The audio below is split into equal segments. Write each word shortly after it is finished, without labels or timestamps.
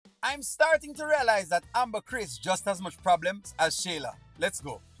I'm starting to realize that Amber creates just as much problems as Shayla. Let's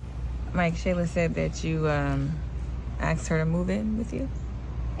go. Mike, Shayla said that you asked her to move in with you.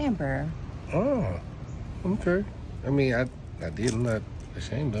 Amber. Oh, okay. I mean, I did. I'm not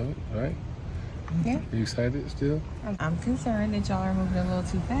ashamed of it, right? Yeah. Are you excited still? I'm concerned that y'all are moving a little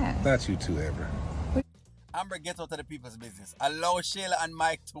too fast. Not you too, Amber. Amber, get out of the people's business. Allow Shayla and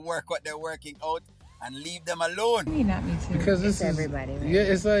Mike to work what they're working out and leave them alone. Me, not me too. Because this It's is everybody, right? Yeah,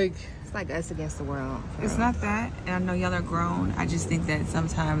 it's like us against the world. It's not that, and I know y'all are grown. I just think that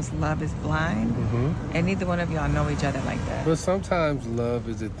sometimes love is blind, and neither one of y'all know each other like that. But sometimes love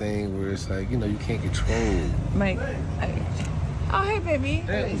is a thing where it's like, you can't control. Mike, oh hey baby.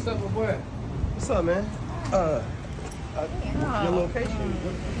 Hey, what's up, my boy? What's up, man? Your location.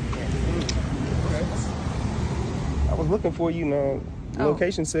 I was looking for you. Now,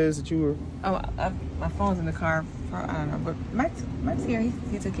 location says that you were. Oh, my phone's in the car. I don't know, but Mike's here.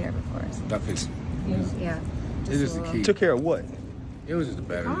 He took care of it for us. That fixed it. Yeah. It's just the key. Took care of what? It was just the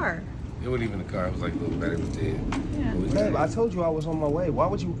battery. Car. It wasn't even the car. It was like the little battery was dead. Yeah. Man, I told you I was on my way. Why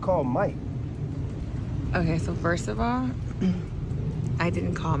would you call Mike? Okay, so first of all, I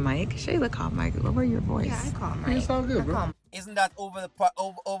didn't call Mike. Shayla called Mike. What were your voice? Yeah, I call Mike. It's all good, bro. Isn't that over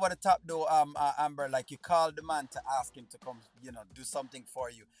the top though, Amber? Like you call the man to ask him to come, do something for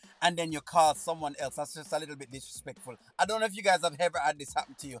you, and then you call someone else. That's just a little bit disrespectful. I don't know if you guys have ever had this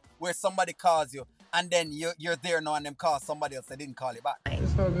happen to you, where somebody calls you and then you're there now and them call somebody else that didn't call you back.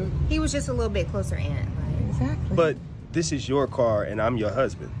 It's all good. He was just a little bit closer in. Like, Exactly. But this is your car and I'm your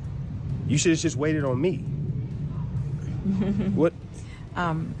husband. You should have just waited on me. What?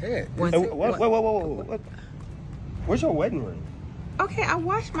 Yeah. What? Where's your wedding ring? Okay, I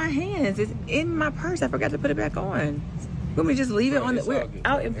washed my hands. It's in my purse. I forgot to put it back on. Want me to just leave it on the? It's all We're good,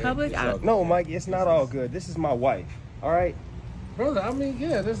 out bro. in public. It's all good. No, Mike, it's not all good. This is my wife. All right? Brother, I mean,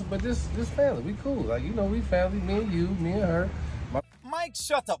 yeah, this family, we cool. Like, we family, me and you, me and her. Mike,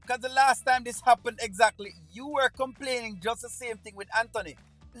 shut up, because the last time this happened exactly, you were complaining just the same thing with Anthony.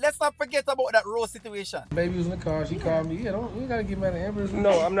 Let's not forget about that Rose situation. Baby was in the car, she called me. Yeah, you gotta get mad at Amber.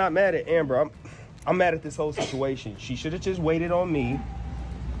 No, I'm not mad at Amber. I'm mad at this whole situation. She should have just waited on me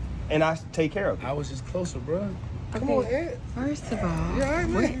and I take care of it. I was just closer, bro. Come Okay. on, Ed. First of all, Yeah, all right,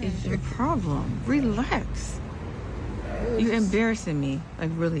 what man. is your problem? Relax. You're embarrassing me.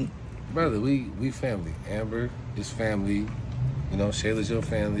 Like really. Brother, we family. Amber is family. Shayla's your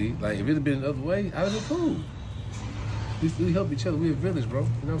family. Like, if it had been the other way, I'd have been cool. We help each other. We're a village, bro. You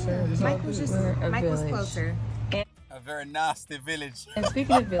know what I'm saying? It's all Mike was good. just. a Mike was village. closer. A very nasty village. And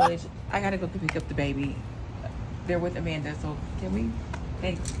speaking of village, I gotta go pick up the baby. They're with Amanda, so can we?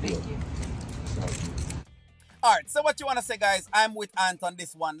 Thank you. Alright, so what you want to say, guys? I'm with Ant on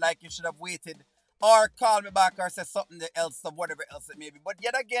this one. Like, you should have waited or call me back or say something else of whatever else it may be. But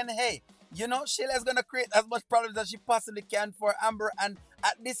yet again, hey, Shayla's going to create as much problems as she possibly can for Amber. And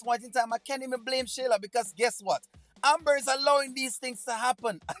at this point in time, I can't even blame Shayla, because guess what? Amber is allowing these things to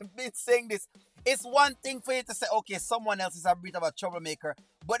happen. I've been saying this. It's one thing for you to say, okay, someone else is a bit of a troublemaker.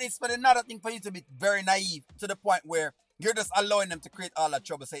 But it's another thing for you to be very naive to the point where you're just allowing them to create all that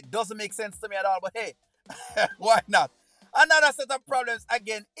trouble. So it doesn't make sense to me at all. But hey, why not? Another set of problems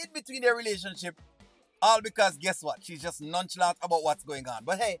again in between their relationship. All because guess what? She's just nonchalant about what's going on.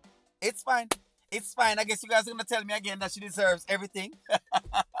 But hey, it's fine. It's fine. I guess you guys are going to tell me again that she deserves everything.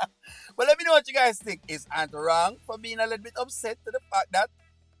 But let me know what you guys think. Is Ant wrong for being a little bit upset to the fact that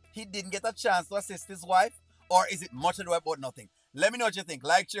he didn't get a chance to assist his wife? Or is it much ado about nothing? Let me know what you think.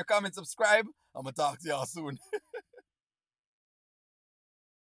 Like, share, comment, subscribe. I'm going to talk to y'all soon.